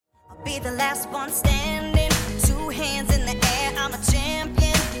be the last one standing. 2 hands in the air, I'm a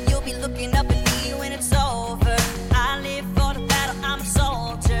champion. You'll be looking up at me when it's over. I live for the battle, I'm a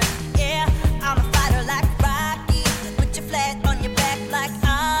soldier. Yeah, I'm a fighter like Rocky. Put your flag on your back like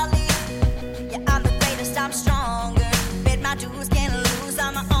Ali. Yeah, I'm the greatest, I'm stronger. Bet my dues, can't lose,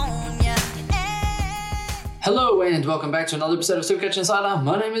 I'ma own ya. Hello and welcome back to another episode of Supercoach Insider.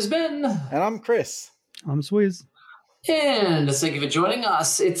 My name is Ben. And I'm Chris. I'm Swizz. And thank you for joining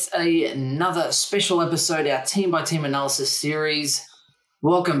us. It's another special episode, our team-by-team analysis series.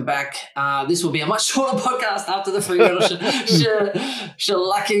 Welcome back. This will be a much shorter podcast after the freewheel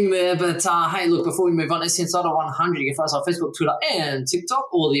shellacking there. But hey, look, before we move on, SC Insider 100, you can find us on Facebook, Twitter, and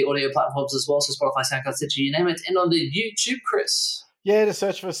TikTok, all the audio platforms as well, so Spotify, SoundCloud, Stitcher, you name it, and on the YouTube, Chris. Yeah, to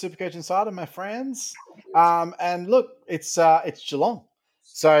search for Supercoach Insider, my friends. And look, it's Geelong.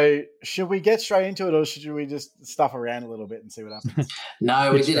 So should we get straight into it, or should we just stuff around a little bit and see what happens?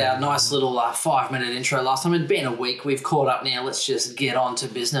 No, we did our nice little 5-minute intro last time. It'd been a week. We've caught up now. Let's just get on to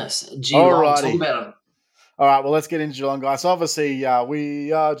business. Geelong, talk about them. All right, well, let's get into Geelong, guys. So obviously,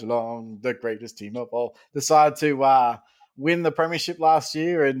 we are Geelong, the greatest team of all. Decided to win the premiership last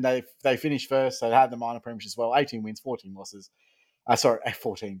year, and they finished first. They had the minor premiership as well. 18 wins, 14 losses. 4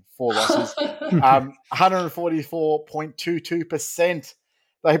 losses. 144.22%.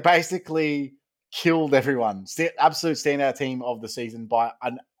 They basically killed everyone. Absolute standout team of the season by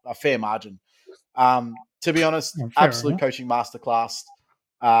a fair margin. To be honest, absolute coaching masterclass.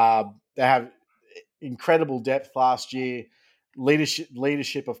 They have incredible depth last year.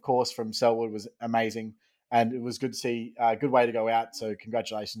 Leadership, of course, from Selwood was amazing, and it was good to see. A good way to go out. So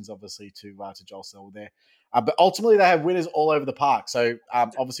congratulations, obviously, to Joel Selwood there. But ultimately, they have winners all over the park. So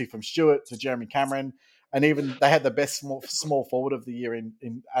obviously, from Stewart to Jeremy Cameron. And even they had the best small forward of the year in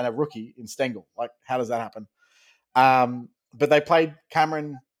and a rookie in Stengel. Like, how does that happen? But they played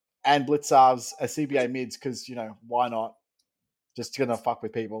Cameron and Blitzarves as CBA mids because, why not? Just going to fuck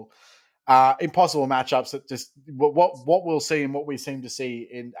with people. Impossible matchups. That just what we'll see and what we seem to see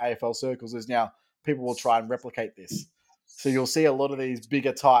in AFL circles is now people will try and replicate this. So you'll see a lot of these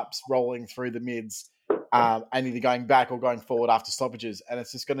bigger types rolling through the mids and either going back or going forward after stoppages. And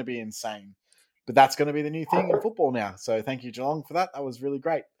it's just going to be insane. But that's going to be the new thing in football now. So thank you, Geelong, for that. That was really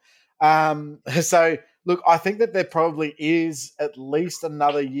great. So, look, I think that there probably is at least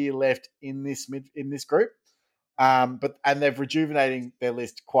another year left in this group. And they're rejuvenating their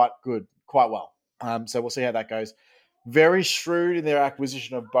list quite well. So we'll see how that goes. Very shrewd in their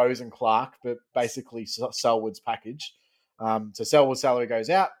acquisition of Bowes and Clark, but basically Selwood's package. So Selwood's salary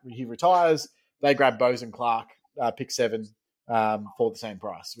goes out. He retires. They grab Bowes and Clark, pick 7. For the same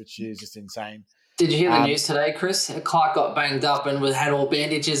price, which is just insane. Did you hear the news today, Chris? Clark got banged up and had all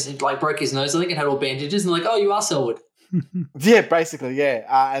bandages, and broke his nose, I think, and had all bandages, and oh, you are Selwood. Yeah, basically,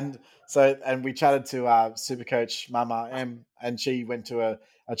 yeah. And we chatted to Supercoach Mama M, and she went to a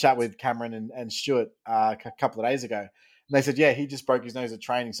chat with Cameron and Stewart a couple of days ago. And they said, yeah, he just broke his nose at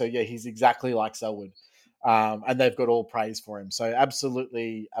training. So, yeah, he's exactly like Selwood. And they've got all praise for him. So,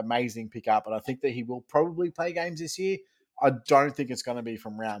 absolutely amazing pickup. And I think that he will probably play games this year. I don't think it's going to be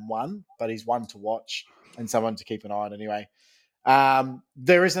from round 1, but he's one to watch and someone to keep an eye on anyway.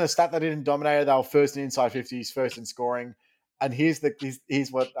 There isn't a stat that didn't dominate. They were first in inside 50s, first in scoring. And here's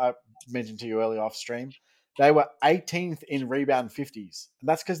what I mentioned to you earlier off stream. They were 18th in rebound 50s. And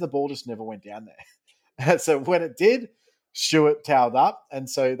that's because the ball just never went down there. So when it did, Stewart towed up. And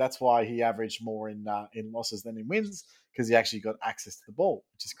so that's why he averaged more in losses than in wins, because he actually got access to the ball,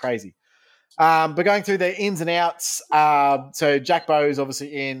 which is crazy. But going through their ins and outs, so Jack Bowes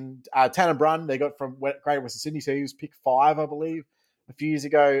obviously in, Tanner Brunn they got from Greater Western Sydney, so he was pick 5, I believe, a few years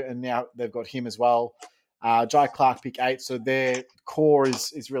ago, and now they've got him as well. Jai Clark pick 8, so their core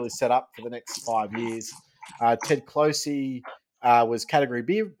is really set up for the next 5 years. Ted Closey was Category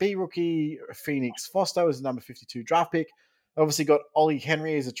B rookie. Phoenix Foster was the number 52 draft pick. Obviously got Ollie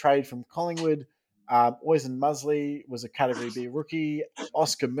Henry as a trade from Collingwood. Oisin Musley was a Category B rookie.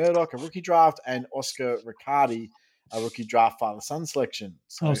 Oscar Murdoch, a rookie draft, and Oscar Riccardi, a rookie draft Father Son selection.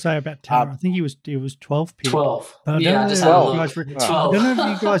 So, I'll say about Tanner. I think he was 12 pick. 12. I don't Yeah, know just if 12. you guys 12. I don't know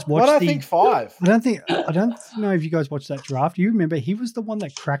if you guys watched I think 5. I don't know if you guys watched that draft. You remember he was the one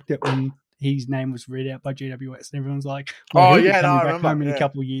that cracked it when his name was read out by GWS, and everyone's like, "Oh he'll be yeah, no, I coming back remember. home in Yeah. a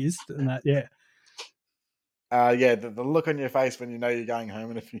couple of years." And that, yeah. The look on your face when you know you're going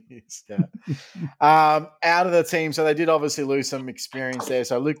home in a few years. Yeah. Out of the team, so they did obviously lose some experience there.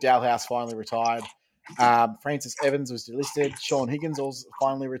 So Luke Dalhouse finally retired. Francis Evans was delisted. Sean Higgins also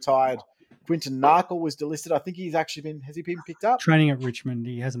finally retired. Quinton Narkle was delisted. I think has he been picked up? Training at Richmond.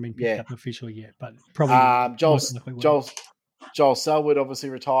 He hasn't been picked up officially yet, but probably. Joel Joel Selwood obviously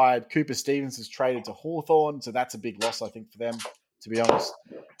retired. Cooper Stevens was traded to Hawthorn, so that's a big loss, I think, for them, to be honest.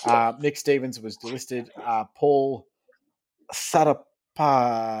 Nick Stevens was delisted. Paul Sapataulis.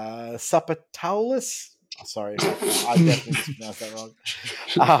 Sorry, I definitely mispronounced that wrong.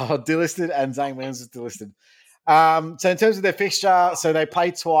 Delisted, and Zane Williams was delisted. So in terms of their fixture, so they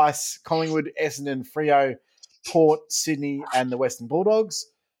play twice: Collingwood, Essendon, Freo, Port, Sydney, and the Western Bulldogs.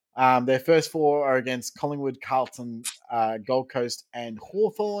 Their first 4 are against Collingwood, Carlton, Gold Coast, and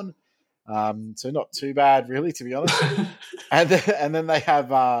Hawthorn. So not too bad, really, to be honest. and then they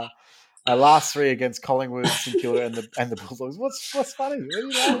have last 3 against Collingwood, St Kilda, and the Bulldogs. What's funny? What are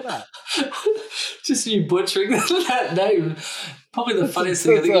you laughing at? Just you butchering that name. Probably the funniest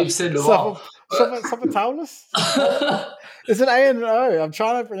thing I think you've said in a while. Sapataulis? It's an A and an O. I'm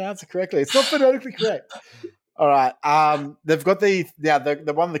trying to pronounce it correctly. It's not phonetically correct. All right. They've got the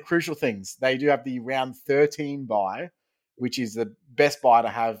one of the crucial things. They do have the round 13 bye, which is the best bye to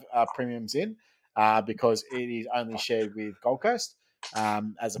have premiums in because it is only shared with Gold Coast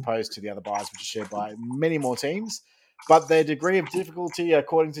as opposed to the other byes, which are shared by many more teams. But their degree of difficulty,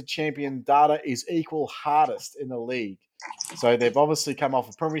 according to Champion data, is equal hardest in the league. So they've obviously come off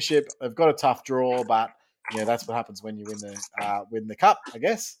a premiership. They've got a tough draw, but that's what happens when you win the cup, I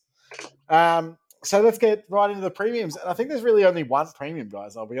guess. So let's get right into the premiums. And I think there's really only one premium,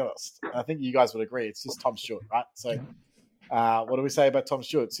 guys, I'll be honest. And I think you guys would agree. It's just Tom Stewart, right? So what do we say about Tom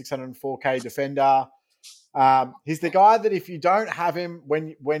Stewart? 604K defender. He's the guy that if you don't have him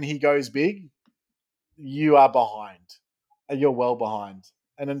when he goes big, you are behind. And you're well behind.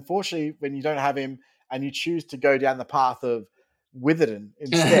 And unfortunately, when you don't have him and you choose to go down the path of Witherden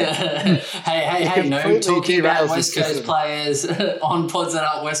instead. hey, no, talking about West Coast players on pods that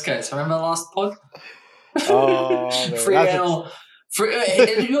aren't West Coast. Remember the last pod? Oh, Fremantle.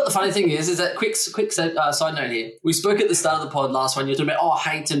 And you know what the funny thing is that quick side note here. We spoke at the start of the pod last one. You're talking about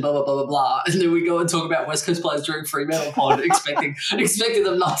hate and blah blah blah blah blah, and then we go and talk about West Coast players during Fremantle pod, expecting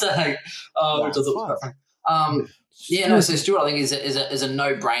them not to hate. Which I thought was quite funny. So Stewart, I think, is a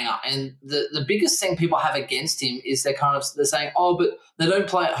no-brainer. And the biggest thing people have against him is they're saying, but they don't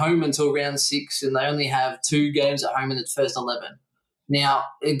play at home until round 6 and they only have 2 games at home in the first 11. Now,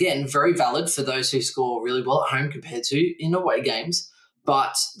 again, very valid for those who score really well at home compared to in away games.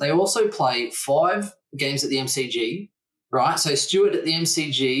 But they also play 5 games at the MCG, right? So Stewart at the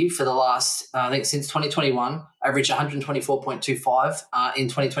MCG for the last, I think since 2021, averaged 124.25 in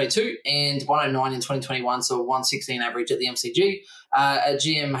 2022 and 109 in 2021, so 116 average at the MCG. At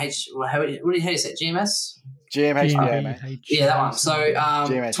GMH, how do you say it? GMS? GMH. Yeah, that one. So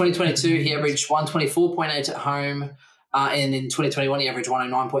 2022, he averaged 124.8 at home. And in 2021, he averaged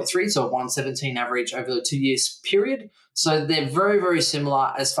 109.3, so a 117 average over the 2 years period. So they're very, very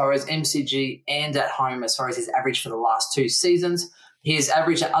similar as far as MCG and at home as far as his average for the last 2 seasons. His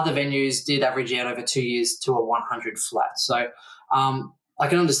average at other venues did average out over 2 years to a 100 flat. So I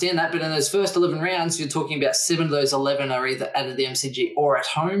can understand that, but in those first 11 rounds, you're talking about 7 of those 11 are either at the MCG or at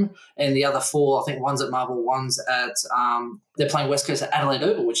home, and the other 4, I think one's at Marvel, one's at they're playing West Coast at Adelaide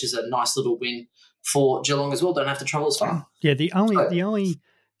Oval, which is a nice little win for Geelong as well. Don't have to travel as far. Yeah, the only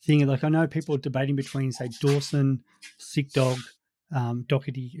thing, like I know people are debating between, say, Dawson, Sick Dog,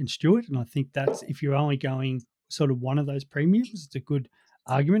 Doherty and Stewart, and I think that's, if you're only going sort of one of those premiums, it's a good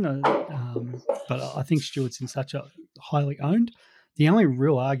argument. But I think Stewart's in such a highly owned. The only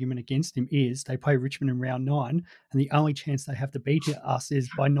real argument against him is they play Richmond in round 9, and the only chance they have to beat us is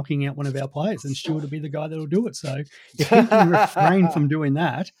by knocking out one of our players, and Stewart will be the guy that'll do it. So if he can refrain from doing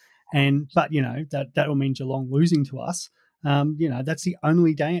that, but that will mean Geelong losing to us. That's the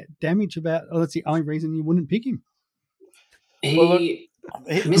only damage about. Oh, that's the only reason you wouldn't pick him.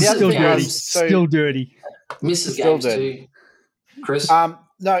 Still dirty. Misses games too, Chris.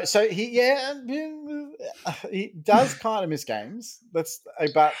 No, so he does kind of miss games. That's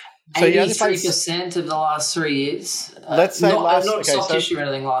about 83% of the last 3 years. Let's say not soft tissue or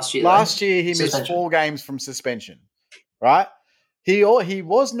anything last year. Last year he missed 4 games from suspension, right? He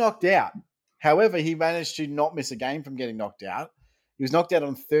was knocked out. However, he managed to not miss a game from getting knocked out. He was knocked out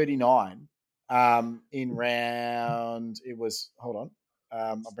on 39 in round. It was I'll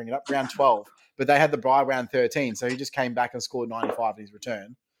bring it up. Round 12, but they had the bye round 13, so he just came back and scored 95 in his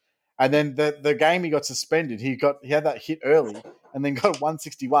return. And then the game he got suspended. He had that hit early and then got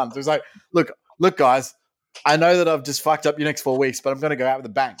 161. So he's like, look, guys, I know that I've just fucked up your next 4 weeks, but I'm going to go out with a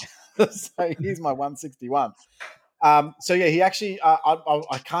bang. So here's my 161. He actually,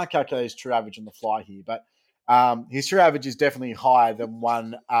 I can't calculate his true average on the fly here, but his true average is definitely higher than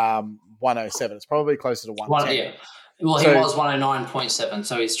 107. It's probably closer to 110. Well, he was 109.7,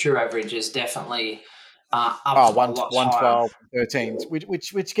 so his true average is definitely up to a lot 112, 13,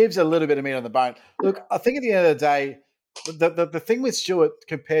 which gives a little bit of meat on the bone. Look, I think at the end of the day, the thing with Stewart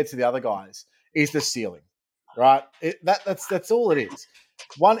compared to the other guys is the ceiling, right? That's all it is.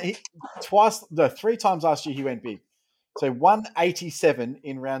 Three times last year he went big. So 187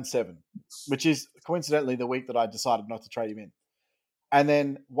 in round 7, which is coincidentally the week that I decided not to trade him in. And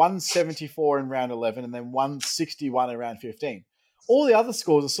then 174 in round 11, and then 161 in round 15. All the other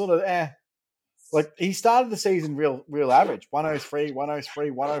scores are sort of Like he started the season real average, 103,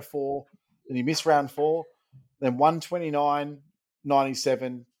 103, 104. Then he missed round 4. Then 129,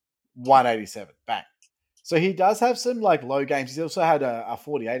 97, 187. Bang. So he does have some like low games. He's also had a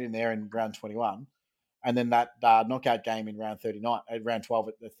 48 in there in round 21. And then that knockout game in round 39, round 12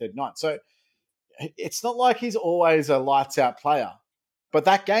 at the 39. So it's not like he's always a lights out player. But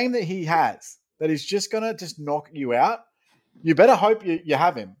that game that he has, that is just going to just knock you out, you better hope you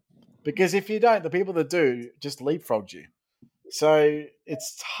have him. Because if you don't, the people that do just leapfrogged you. So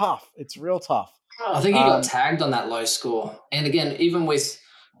it's tough. It's real tough. I think he got tagged on that low score. And again, even with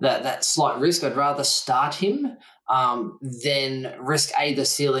that slight risk, I'd rather start him than risk the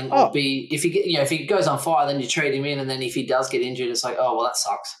ceiling or B. If he goes on fire, then you trade him in, and then if he does get injured, it's like, oh well, that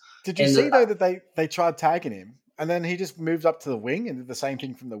sucks. Did you see though that they tried tagging him, and then he just moved up to the wing and did the same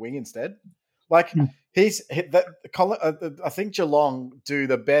thing from the wing instead? Like I think Geelong do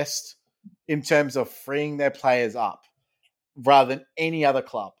the best in terms of freeing their players up rather than any other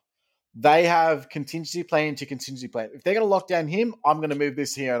club. They have contingency plan to contingency plan. If they're going to lock down him, I'm going to move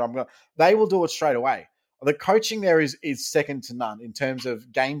this here, and they will do it straight away. The coaching there is second to none in terms of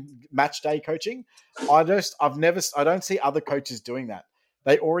match day coaching. I don't see other coaches doing that.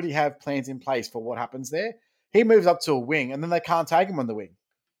 They already have plans in place for what happens there. He moves up to a wing, and then they can't tag him on the wing.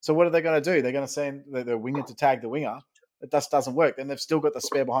 So what are they going to do? They're going to send the winger to tag the winger. It just doesn't work. Then they've still got the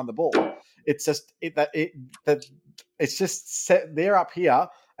spare behind the ball. It's just it's just set, they're up here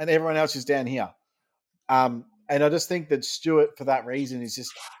and everyone else is down here. And I just think that Stewart, for that reason,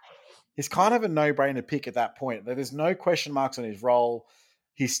 he's kind of a no-brainer pick at that point. There's no question marks on his role.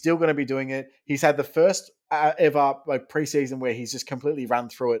 He's still going to be doing it. He's had the first ever preseason where he's just completely run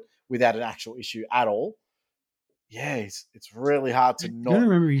through it without an actual issue at all. Yeah, it's really hard to not. I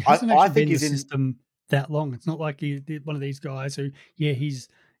remember he hasn't actually been in the system that long. It's not like he's one of these guys who, he's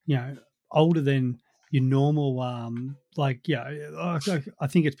older than your normal. I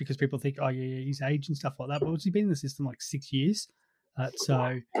think it's because people think, he's age and stuff like that. But has he been in the system like 6 years? What's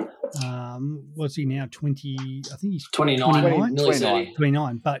he now? 20? I think he's 29.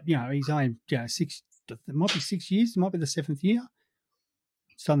 29. But he's only 6. It might be 6 years. It might be the 7th year.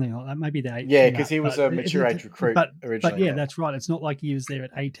 Something like that, maybe the 8th. Yeah, because he was a mature age recruit originally. But yeah, that's right. It's not like he was there at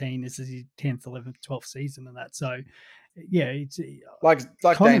 18. This is his 10th, 11th, 12th season and that. So, yeah, it's like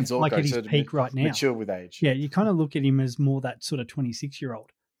Dane Zorko, like at his peak right now. Mature with age. Yeah, you kind of look at him as more that sort of 26-year-old,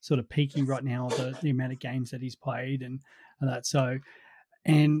 sort of peaking right now, the amount of games that he's played and that. So,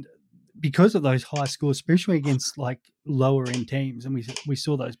 and because of those high scores, especially against like lower end teams, and we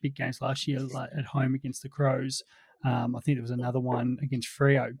saw those big games last year like at home against the Crows. I think there was another one against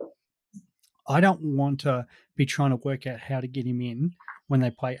Freo. I don't want to be trying to work out how to get him in when they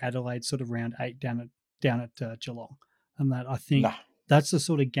play Adelaide sort of round 8 down at Geelong. And that I think that's the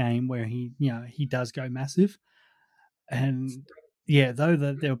sort of game where he does go massive. And yeah, though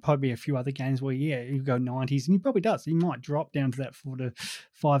there'll probably be a few other games where he'll go 90s, and he probably does. He might drop down to that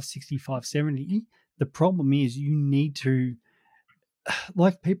 560, 570. The problem is you need to,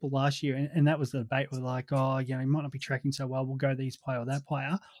 like people last year, and that was the debate, with like, he might not be tracking so well, we'll go this player or that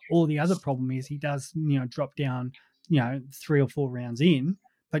player. Or the other problem is he does, drop down, 3 or 4 rounds in,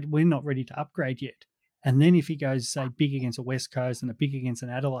 but we're not ready to upgrade yet. And then if he goes, say, big against a West Coast and a big against an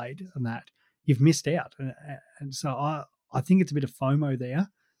Adelaide and that, you've missed out. And so I think it's a bit of FOMO there,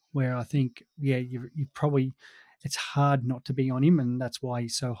 where I think, you probably, it's hard not to be on him, and that's why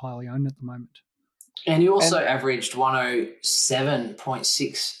he's so highly owned at the moment. And he also averaged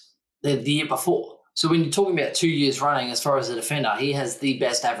 107.6 the year before. So when you're talking about 2 years running, as far as a defender, he has the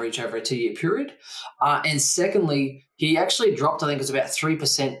best average over a 2-year period. And secondly, he actually dropped, I think it was about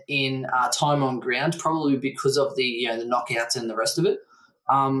 3% in time on ground, probably because of the the knockouts and the rest of it.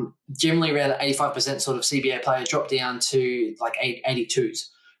 Generally around 85% sort of CBA player dropped down to like 82s,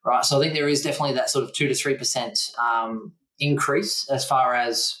 right? So I think there is definitely that sort of 2 to 3% increase as far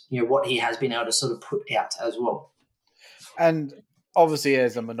as what he has been able to sort of put out as well. And obviously he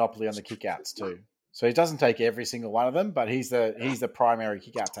has a monopoly on the kickouts too. So he doesn't take every single one of them, but he's the primary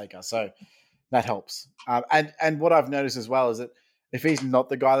kickout taker. So that helps. And what I've noticed as well is that if he's not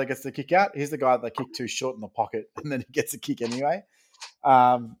the guy that gets the kick out, he's the guy that kicked too short in the pocket and then he gets a kick anyway.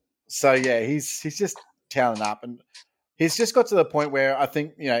 So yeah, he's just toweling up, and he's just got to the point where I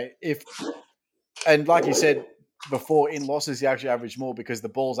think, and like you said before, in losses he actually averaged more because the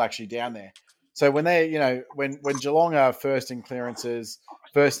ball's actually down there. So when they, when Geelong are first in clearances,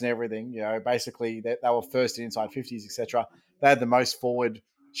 first in everything, basically they were first in inside 50s, etc. They had the most forward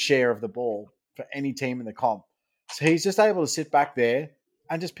share of the ball for any team in the comp. So he's just able to sit back there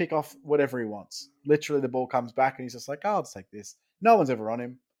and just pick off whatever he wants. Literally, the ball comes back and he's just like, oh, I'll just take this. No one's ever on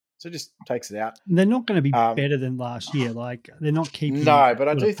him. So just takes it out. They're not going to be better than last year. Like, they're not keeping... No, but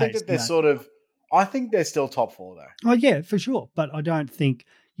I do think that they're I think they're still top 4, though. Oh, yeah, for sure. But I don't think...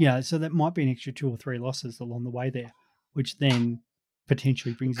 so that might be an extra 2 or 3 losses along the way there, which then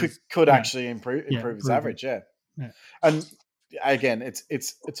potentially brings could actually improve his average, yeah. And again,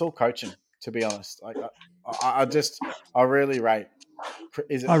 it's all coaching, to be honest. Like I really rate.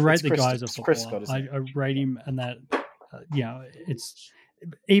 I rate the guy as a footballer. I rate him, and that it's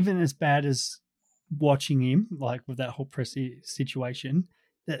even as bad as watching him, like with that whole press situation,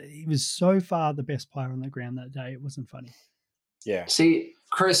 that he was so far the best player on the ground that day. It wasn't funny. Yeah. See,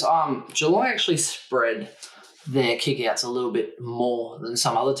 Chris, Geelong actually spread their kickouts a little bit more than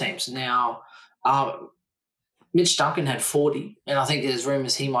some other teams. Now, Mitch Duncan had 40, and I think there's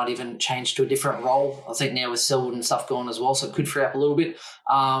rumours he might even change to a different role. I think now with Selwood and stuff gone as well, so it could free up a little bit.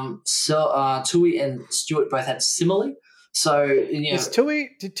 Tui and Stewart both had similarly. So,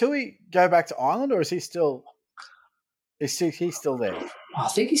 did Tui go back to Ireland, or is he still? Is he still there? I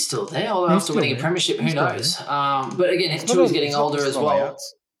think he's still there, although after winning a premiership, who knows? But again, Tui's getting older as well.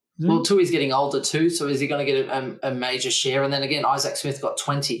 Well, Tui's getting older too, so is he going to get a major share? And then again, Isaac Smith got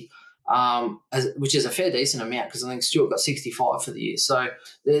 20, which is a fair decent amount because I think Stewart got 65 for the year. So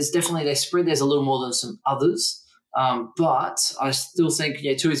there's definitely they spread. There's a little more than some others. But I still think,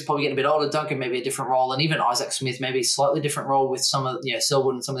 Tui's probably getting a bit older. Duncan maybe a different role, and even Isaac Smith maybe a slightly different role with some of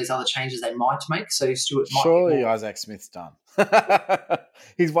Selwood and some of these other changes they might make. So Stewart might. Surely Isaac Smith's done.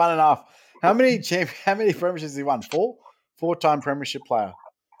 He's won enough. How many premierships has he won? 4? 4-time premiership player.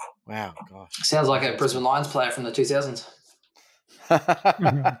 Wow, gosh. Sounds like a Brisbane Lions player from the 2000s.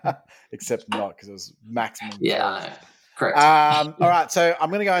 Except not, because it was maximum. Yeah, I know. Correct. All right, so I'm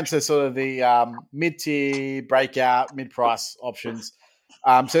going to go into sort of the mid-tier, breakout, mid-price options.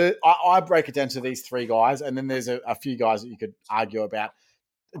 So I break it down to these 3 guys, and then there's a few guys that you could argue about.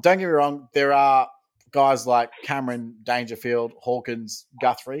 Don't get me wrong, there are guys like Cameron, Dangerfield, Hawkins,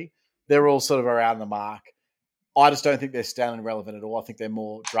 Guthrie. They're all sort of around the mark. I just don't think they're Stanley relevant at all. I think they're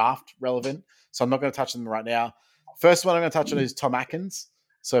more draft relevant. So I'm not going to touch them right now. First one I'm going to touch on is Tom Atkins.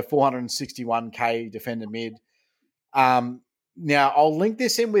 So 461K defender mid. Now, I'll link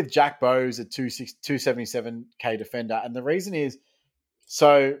this in with Jack Bowes at 277K defender. And the reason is,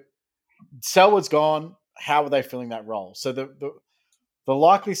 so Selwood's gone. How are they filling that role? So the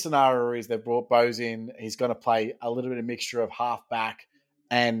likely scenario is they've brought Bowes in. He's going to play a little bit of mixture of halfback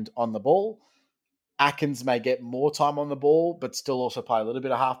and on the ball. Atkins may get more time on the ball, but still also play a little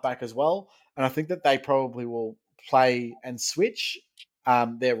bit of halfback as well. And I think that they probably will play and switch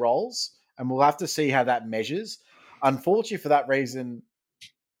their roles, and we'll have to see how that measures. Unfortunately, for that reason,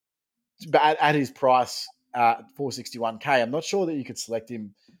 at his price, 461K, I'm not sure that you could select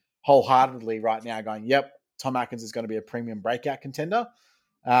him wholeheartedly right now going, yep, Tom Atkins is going to be a premium breakout contender.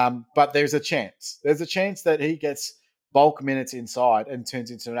 But there's a chance. There's a chance that he gets bulk minutes inside and turns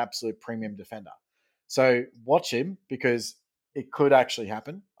into an absolute premium defender. So watch him, because it could actually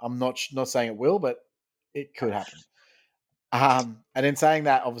happen. I'm not saying it will, but it could happen. And in saying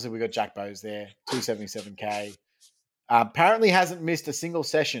that, obviously we've got Jack Bowes there, 277K. Apparently hasn't missed a single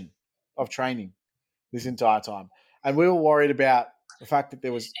session of training this entire time. And we were worried about the fact that it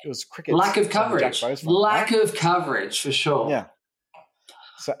was cricket. Lack of coverage. Of coverage, for sure. Yeah.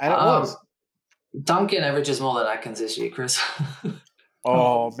 So, and it was. Duncan averages more than Atkins this year, Chris.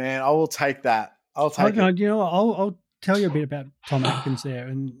 Oh, man, I will take that. I'll take it. You know, I'll tell you a bit about Tom Atkins there,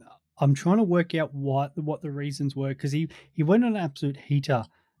 and I'm trying to work out what the reasons were, because he went on an absolute heater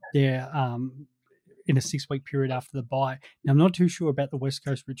there in a 6-week period after the bye. Now, I'm not too sure about the West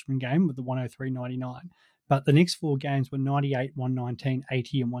Coast Richmond game with the 103.99, but the next 4 games were 98, 119,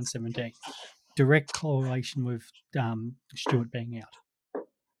 80, and 117. Direct correlation with Stewart being out.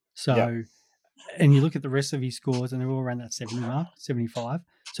 So, yep. And you look at the rest of his scores, and they're all around that 70 mark, 75.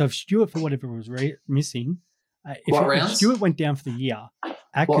 So if Stewart, for whatever was missing, if Stewart went down for the year,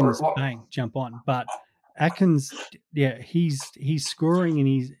 Atkins, bang, jump on. But Atkins, he's scoring, and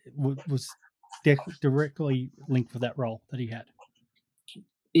he was directly linked with that role that he had.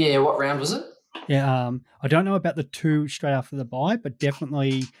 Yeah, what round was it? Yeah, I don't know about the 2 straight after the bye, but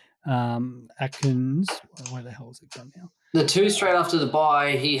definitely Atkins. Where the hell is it gone now? The two straight after the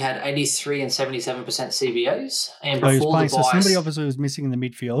bye, he had 83 and 77% CBAs. And So he was before playing. the So bye, somebody obviously was missing in the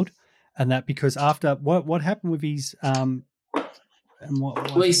midfield, and that because after what happened with his well,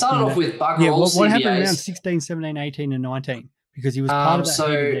 he started off with bugger all what happened around CBAs. 16, 17, 18, and 19 because he was part of that So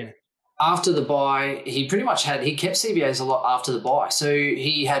heater there. after the bye, he pretty much he kept CBAs a lot after the bye. So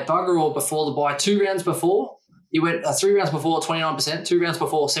he had bugger all before the bye. 2 rounds before, he went 3 rounds before 29%, 2 rounds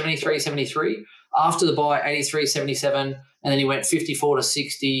before 73, 73. After the bye, 83, 77, and then he went 54 to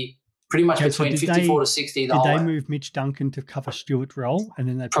 60, pretty much between 54 to 60. Did they move Mitch Duncan to cover Stewart's role, and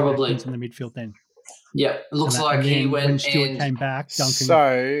then they put Atkins in the midfield then? Yeah, it looks like he went when Stewart came back. Duncan.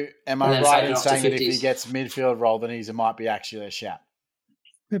 So, am I right in saying that if 50s. he gets midfield role, then he might be actually a shout?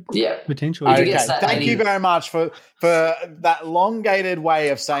 Yeah, potentially. Okay, thank you very much for that elongated way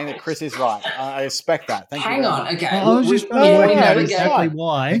of saying that Chris is right. I expect that. Thank you. Hang on, okay. I was just trying to work out it's exactly fine.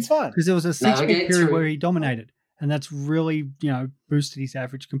 why. It's fine. Because there was a 6-week period through. where he dominated, and that's really boosted his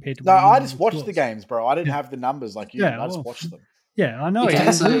average compared to. No, I just watched the games, bro. I didn't have the numbers like you. Yeah, I just watched them. Yeah, I know. Okay, It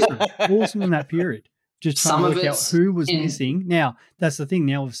was so- awesome in that period. Just trying to work out who was missing. Now, that's the thing.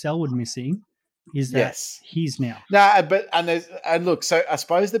 Now, with Selwood missing, is that he's now. No, and look, so I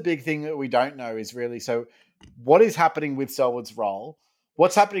suppose the big thing that we don't know is really, so what is happening with Selwood's role?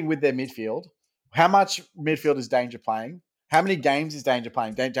 What's happening with their midfield? How much midfield is Danger playing? How many games is Danger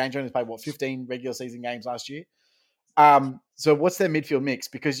playing? Danger only played, 15 regular season games last year? So what's their midfield mix?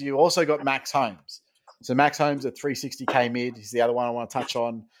 Because you also got Max Holmes. So Max Holmes at 360k mid. He's the other one I want to touch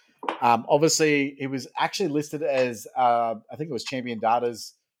on. Obviously, he was actually listed as, I think it was Champion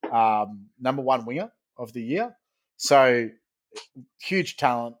Data's number 1 winger of the year. So huge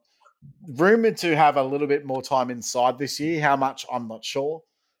talent. Rumored to have a little bit more time inside this year. How much, I'm not sure.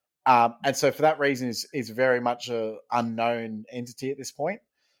 And so for that reason, is very much an unknown entity at this point.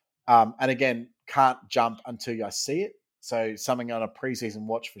 And again, can't jump until I see it. So something on a preseason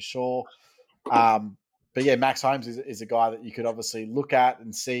watch for sure. But yeah, Max Holmes is a guy that you could obviously look at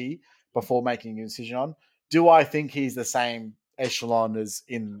and see before making a decision on. Do I think he's the same echelon as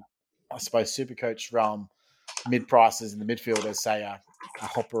in, I suppose, Supercoach realm, mid-prices in the midfield as, say, a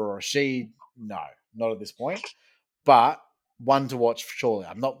Hopper or a Sheed? No, not at this point. But one to watch, surely.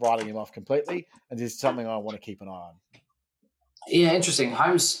 I'm not writing him off completely, and this is something I want to keep an eye on. Yeah, interesting.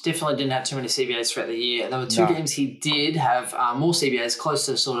 Holmes definitely didn't have too many CBAs throughout the year. There were 2 games he did have more CBAs, close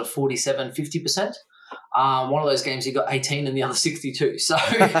to sort of 47, 50%. One of those games he got 18 and the other 62. So,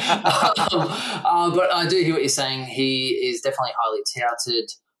 but I do hear what you're saying. He is definitely highly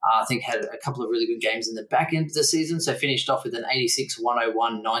touted. I think had a couple of really good games in the back end of the season. So finished off with an 86,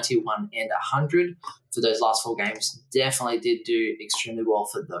 101, 91, and 100 for those last 4 games. Definitely did do extremely well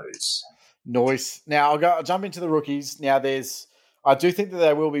for those. Nice. Now I'll jump into the rookies. Now I do think that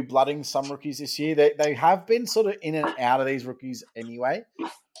they will be blooding some rookies this year. They have been sort of in and out of these rookies anyway.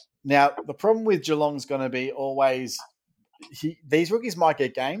 Now, the problem with Geelong's going to be always these rookies might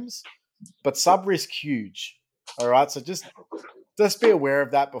get games, but sub-risk huge. All right, so just be aware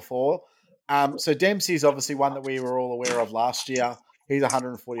of that before. So Dempsey is obviously one that we were all aware of last year. He's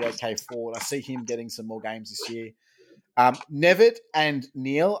 148k forward. I see him getting some more games this year. Nevitt and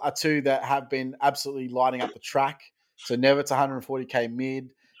Neil are 2 that have been absolutely lighting up the track. So Nevitt's 140k mid.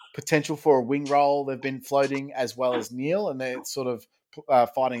 Potential for a wing role. They've been floating as well as Neil, and they're sort of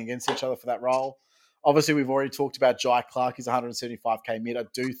fighting against each other for that role. Obviously, we've already talked about Jai Clark. He's 175k mid. I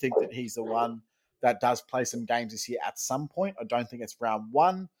do think that he's the one that does play some games this year at some point. I don't think it's round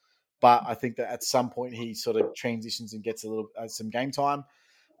 1, but I think that at some point he sort of transitions and gets a little some game time.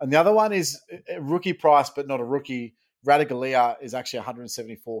 And the other one is a rookie price, but not a rookie. Radagalia is actually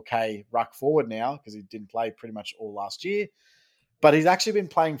 174k ruck forward now because he didn't play pretty much all last year. But he's actually been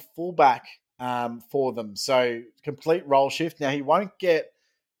playing fullback for them. So complete role shift. Now he won't get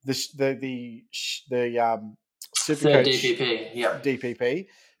the Supercoach DPP, DPP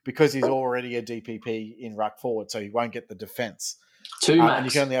because he's already a DPP in ruck forward, so he won't get the defense. 2 max. And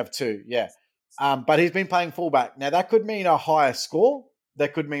you can only have 2, yeah. But he's been playing fullback. Now that could mean a higher score.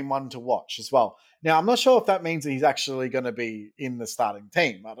 That could mean one to watch as well. Now I'm not sure if that means that he's actually going to be in the starting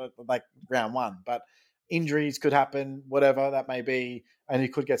team, like round 1, but injuries could happen, whatever that may be, and he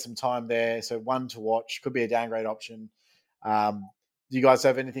could get some time there. So one to watch, could be a downgrade option. Do you guys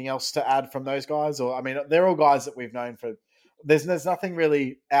have anything else to add from those guys? Or, I mean, they're all guys that we've known for – there's nothing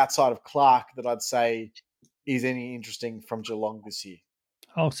really outside of Clark that I'd say is any interesting from Geelong this year.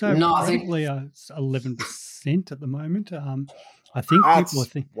 Oh, so No, I probably 11% at the moment. I think people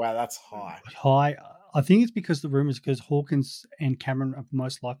think – wow, that's high. High. I think it's because the rumours, because Hawkins and Cameron are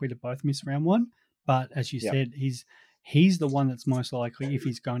most likely to both miss round 1. But as you said, he's the one that's most likely, if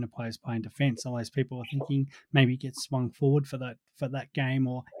he's going to play, is playing defence. Otherwise, people are thinking maybe he gets swung forward for that game,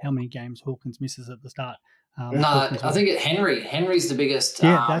 or how many games Hawkins misses at the start. No, I think Henry's the biggest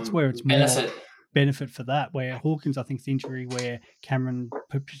that's where it's benefit. More benefit for that, where Hawkins, I think, is injury, where Cameron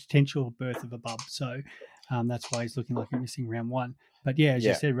potential birth of a bub. So that's why he's looking like he's missing round one. But yeah, as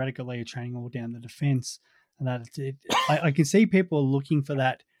you said, Radicale training all down the defence. And I can see people looking for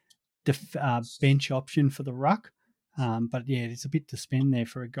that bench option for the ruck. But yeah, it's a bit to spend there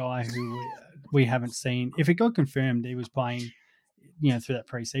for a guy who we haven't seen. If it got confirmed he was playing, through that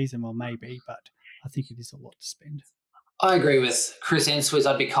pre-season, well, maybe, but I think it is a lot to spend. I agree with Chris Enswiz.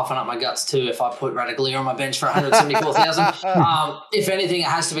 I'd be coughing up my guts too if I put Radicale on my bench for 174,000. If anything, it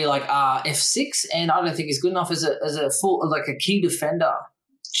has to be like F6, and I don't think he's good enough as a full, like a key defender.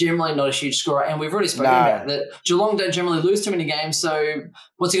 Generally not a huge scorer, and we've already spoken about that. Geelong don't generally lose too many games, so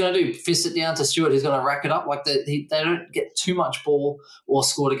what's he going to do? Fist it down to Stewart, who's going to rack it up? Like they don't get too much ball or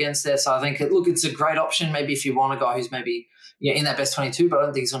scored against there. So I think it's a great option. Maybe if you want a guy who's maybe in that best 22, but I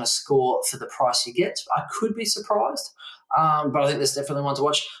don't think he's going to score for the price you get. I could be surprised. But I think there's definitely one to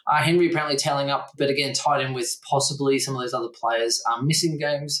watch. Henry apparently tailing up, but again, tied in with possibly some of those other players missing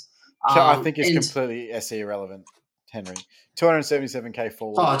games. I think it's completely SE irrelevant, Henry. 277k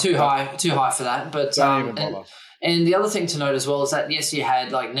forward. Oh, too high for that. But don't even bother. And the other thing to note as well is that, yes, you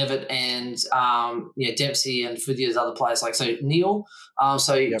had like Nevitt and Dempsey and for those other players, like so Neil.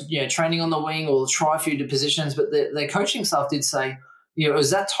 Training on the wing or try a few positions, but their coaching staff did say, it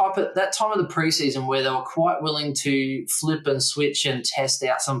was that time of the preseason where they were quite willing to flip and switch and test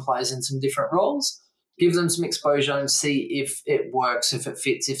out some players in some different roles, give them some exposure and see if it works, if it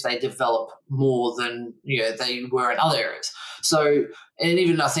fits, if they develop more than they were in other areas. So, and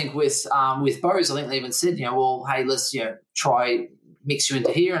even I think with Bose, I think they even said, hey, let's try mix you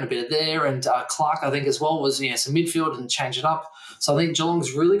into here and a bit of there, and Clark I think as well was some midfield and change it up. So I think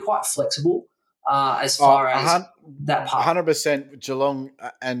Geelong's really quite flexible. As far as that part. 100% Geelong,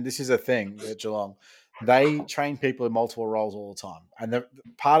 and this is a thing at Geelong, they train people in multiple roles all the time. And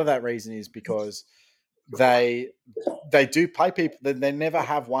part of that reason is because they do play people, they never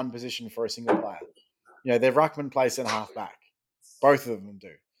have one position for a single player. Their ruckman plays centre half back. Both of them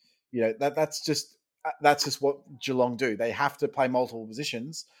do. That's just what Geelong do. They have to play multiple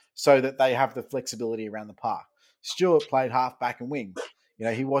positions so that they have the flexibility around the park. Stewart played half back and wing.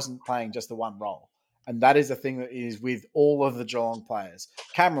 He wasn't playing just the one role. And that is the thing that is with all of the Geelong players.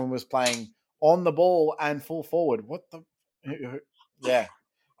 Cameron was playing on the ball and full forward. Yeah.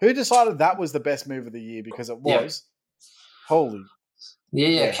 Who decided that was the best move of the year? Because it was. Holy.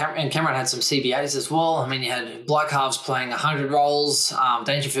 Yeah. Cameron had some CBAs as well. I mean, you had Black Halves playing 100 roles,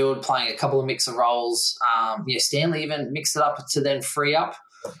 Dangerfield playing a couple of mix of roles. Stanley even mixed it up to then free up.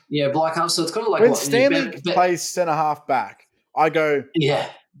 Black Halves. So it's kind of like when Stanley plays centre half back, I go,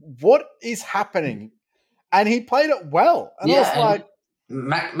 what is happening? And he played it well. And I was like,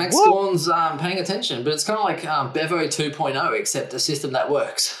 Max Gawn's paying attention, but it's kind of like Bevo 2.0, except a system that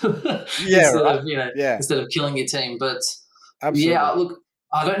works. Instead of killing your team. But absolutely. Look,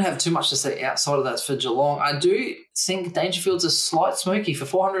 I don't have too much to say outside of that for Geelong. I do think Dangerfield's a slight smoky for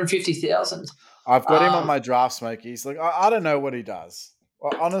 450,000. I've got him on my draft smokies. Like I don't know what he does.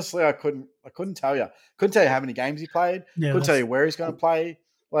 Well, honestly, I couldn't tell you. Couldn't tell you how many games he played. Couldn't tell you where he's going to play.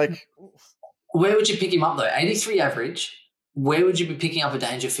 Like, where would you pick him up though? 83 average. Where would you be picking up a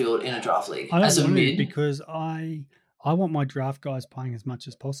Dangerfield in a draft league as a mid? Because I want my draft guys playing as much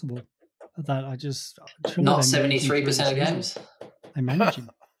as possible. That I just not 73% of games. They manage him.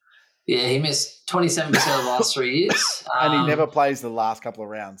 Yeah, he missed 27% of the last 3 years, and he never plays the last couple of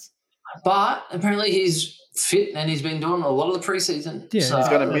rounds. But apparently he's fit and he's been doing a lot of the preseason. Yeah, so he's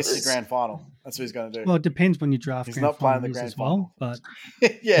going to miss the grand final. That's what he's going to do. Well, it depends when you draft. He's not playing the grand final, but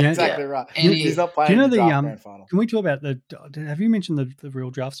exactly right. And he's not playing the grand final. Can we talk about have you mentioned the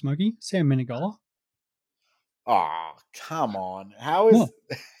real draft smoky, Sam Menegola? Oh, come on! How is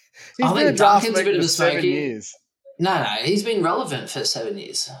he's been a draft smoky for 7 years? No, he's been relevant for 7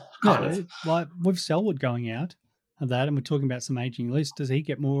 years. Kind of. Like with Selwood going out of that, and we're talking about some aging lists. Does he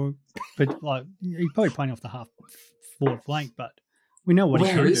get more? But like he's probably playing off the half forward flank, but we know what he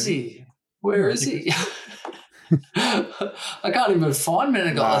can do. Where is he? I can't even find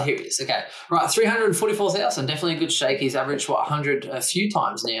Menegola. No. Here he is. Okay. Right, 344,000. Definitely a good shake. He's averaged, 100 a few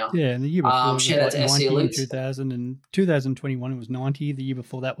times now. Yeah, and the year before shout out to SC Elite. 2000 and 2021 it was 90. The year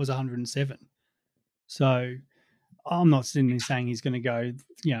before that was 107. So I'm not sitting there saying he's going to go,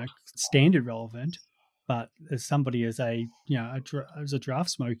 standard relevant, but as somebody as a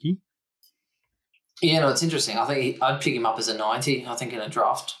draft smoky. Yeah, no, it's interesting. I think I'd pick him up as a 90. I think in a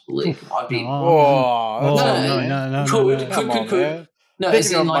draft league, I'd be. Oh, no. Come on, man. No, Picking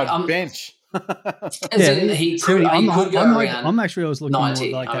as him in on like my bench. as in he could, could go around. I'm actually always looking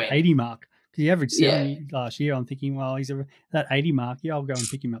 90, more like I that mean. 80 mark. Because he averaged 70 last year. I'm thinking, well, he's that 80 mark. Yeah, I'll go and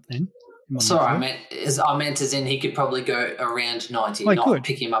pick him up then. Sorry, I meant as in he could probably go around 90, could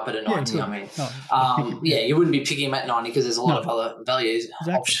pick him up at a 90. Yeah, I mean, you wouldn't be picking him at 90 because there's a lot of other values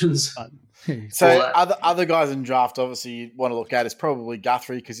options. So other guys in draft, obviously, you want to look at is probably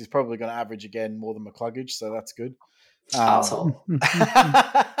Guthrie because he's probably going to average again more than McCluggage, so that's good. Asshole.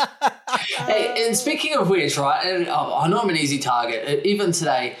 Hey, and speaking of which, right, and I know I'm an easy target. Even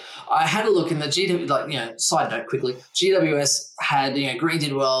today, I had a look in the GW, side note quickly, GWS had, Green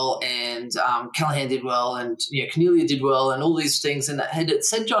did well and Callahan did well and, Cornelia did well and all these things. And it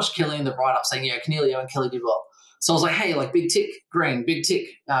said Josh Kelly in the write-up saying, Cornelia and Kelly did well. So I was like, hey, big tick, Green, big tick,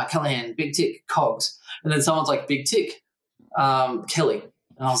 Callahan, big tick, Cogs. And then someone's like, big tick, Kelly.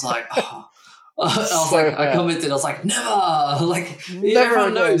 And I was like, oh. I commented, I was like, never.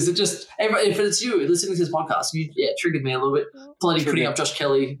 Everyone knows that if it's you listening to this podcast, it triggered me a little bit. Bloody putting up Josh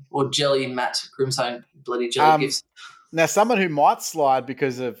Kelly or Jelly, Matt Grimstone, bloody Jelly gifts. Now, someone who might slide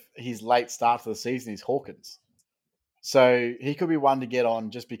because of his late start to the season is Hawkins. So he could be one to get on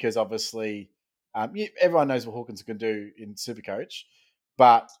just because obviously everyone knows what Hawkins can do in Supercoach,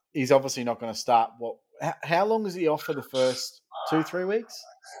 but he's obviously not going to start. How long is he off for the first 2-3 weeks?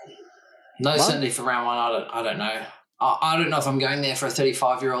 No, certainly for round one, I don't know. I don't know if I'm going there for a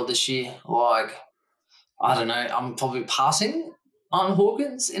 35-year-old this year. I don't know. I'm probably passing on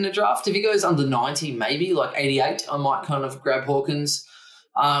Hawkins in a draft. If he goes under 90, maybe 88, I might kind of grab Hawkins.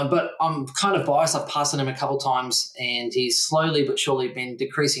 But I'm kind of biased. I've passed on him a couple of times, and he's slowly but surely been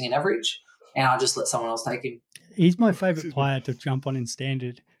decreasing in average, and I'll just let someone else take him. He's my favourite player to jump on in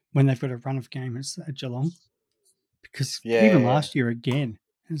standard when they've got a run of games at Geelong. Because even last year again,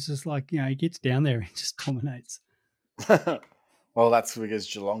 it's just he gets down there and just dominates. Well, that's because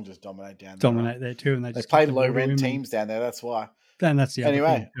Geelong just dominate down there. Dominate there too. And they play low-rent teams down there, that's why. And that's the other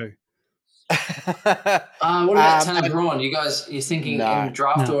thing too. What about Tanner Braun? You thinking in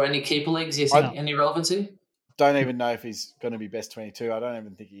draft or any keeper leagues? You think any relevancy? Don't even know if he's going to be best 22. I don't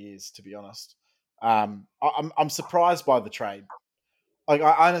even think he is, to be honest. I'm surprised by the trade.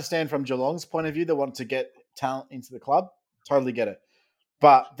 I understand from Geelong's point of view, they want to get talent into the club. Totally get it.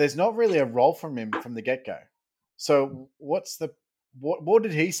 But there's not really a role from him from the get-go. So what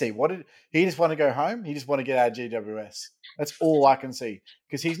did he see? What did he just want to go home? He just want to get out of GWS. That's all I can see.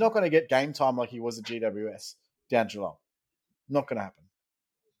 Because he's not going to get game time like he was at GWS down Geelong. Not going to happen.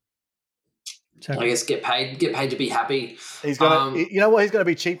 I guess get paid to be happy. He's going to, you know what? He's going to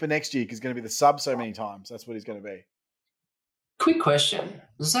be cheaper next year because he's going to be the sub so many times. That's what he's going to be. Quick question.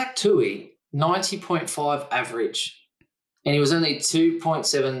 Zach Tui, 90.5 average. And he was only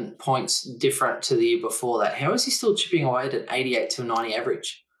 2.7 points different to the year before that. How is he still chipping away at an 88 to 90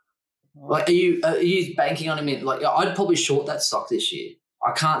 average? Are you banking on him in? I'd probably short that stock this year.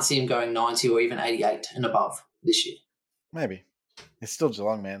 I can't see him going 90 or even 88 and above this year. Maybe. It's still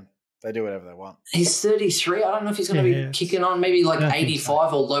Geelong, man. They do whatever they want. He's 33. I don't know if he's going to be kicking on maybe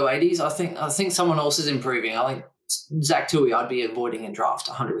 85 or low 80s. I think someone else is improving. I think Zach Tui I'd be avoiding in draft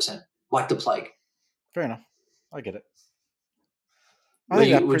 100%, like the plague. Fair enough. I get it.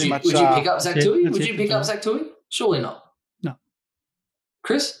 Would you pick up Zach Tui? Would you pick up Zach Tui? Surely not. No. No.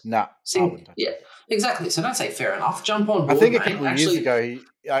 Chris? Yeah, exactly. So don't say fair enough. Jump on board. I think a couple of years ago,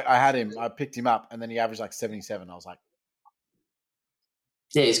 I had him. I picked him up, and then he averaged 77. I was like,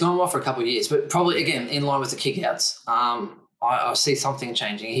 yeah, he's gone well for a couple of years, but probably again in line with the kickouts. I see something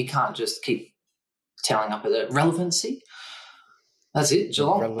changing. He can't just keep telling up at the relevancy. That's it,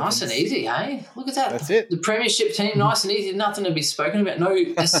 Geelong. Nice and easy, hey? Look at that. That's it. The premiership team, nice and easy. Nothing to be spoken about. No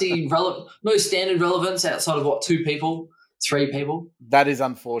SC no standard relevance outside of 2 people, 3 people. That is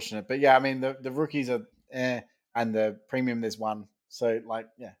unfortunate. But yeah, I mean the rookies are and the premium there's 1. So it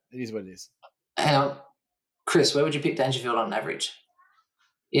is what it is. Chris, where would you pick Dangerfield on average?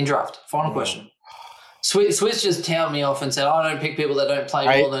 In draft. Final question. Swiss just tailed me off and said, I don't pick people that don't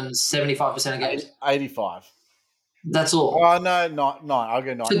play more than 75% of games. 85. That's all. Oh, no, not. I'll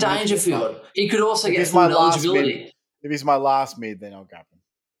go 90. For Dangerfield. He could also get full eligibility. If he's my last mid, then I'll grab him.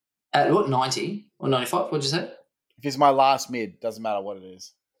 At what, 90 or 95? What'd you say? If he's my last mid, doesn't matter what it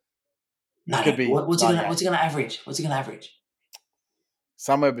is. No, could be. What's he going to average?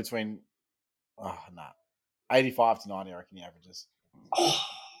 Somewhere between, 85 to 90, I reckon he averages. Oh,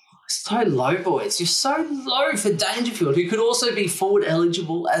 So low, boys. You're so low for Dangerfield, who could also be forward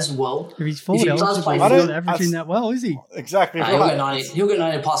eligible as well. If he's forward does eligible, play he's forward, not averaging that well, is he? Exactly He'll right. go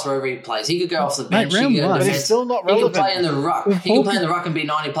 90 plus wherever he plays. He could go off the bench. round He could go one. But defense. he's still not He could relevant. play in the ruck. With He could play in the ruck and be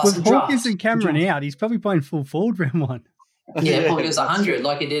 90 plus With in draft. Hawkins and Cameron out, he's probably playing full forward round one. Yeah, probably goes 100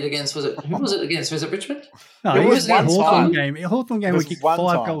 like he did against, who was it against? Was it Richmond? No, It he was was in one Hawthorn time. game. Hawthorn game It was we kicked one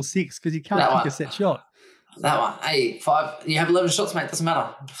 5 time. goals 6 because he can't That kick one. a set shot. That one. Hey, 5. You have 11 shots, mate. Doesn't matter.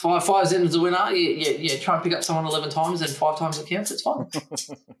 5's in as a winner. You try and pick up someone 11 times and 5 times it counts. It's fine.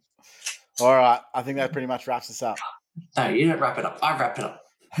 All right. I think that pretty much wraps us up. No, you don't wrap it up. I wrap it up.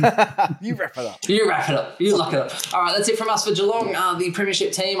 You wrap it up. You wrap it up. You lock it up. All right, that's it from us for Geelong, the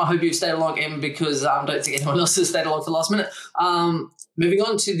Premiership team. I hope you've stayed along, Em, because I don't think anyone else has stayed along for the last minute. Moving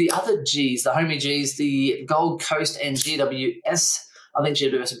on to the other Gs, the homie Gs, the Gold Coast and GWS. I think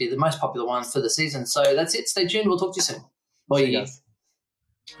GWS would be the most popular one for the season. So that's it. Stay tuned. We'll talk to you soon. Bye. See you guys.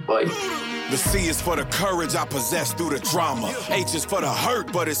 Bye. The C is for the courage I possess through the drama. H is for the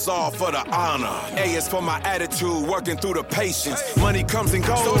hurt, but it's all for the honor. A is for my attitude, working through the patience. Money comes and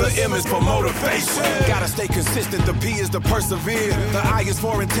goes, so the M is for motivation. Gotta stay consistent, the P is to persevere. The I is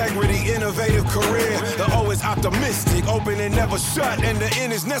for integrity, innovative career. The O is optimistic, open and never shut. And the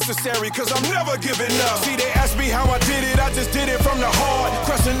N is necessary, cause I'm never giving up. See, they ask me how I did it, I just did it from the heart.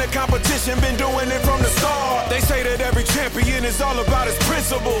 Crushing the competition, been doing it from the start. They say that every champion is all about his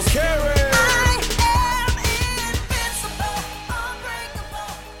principles.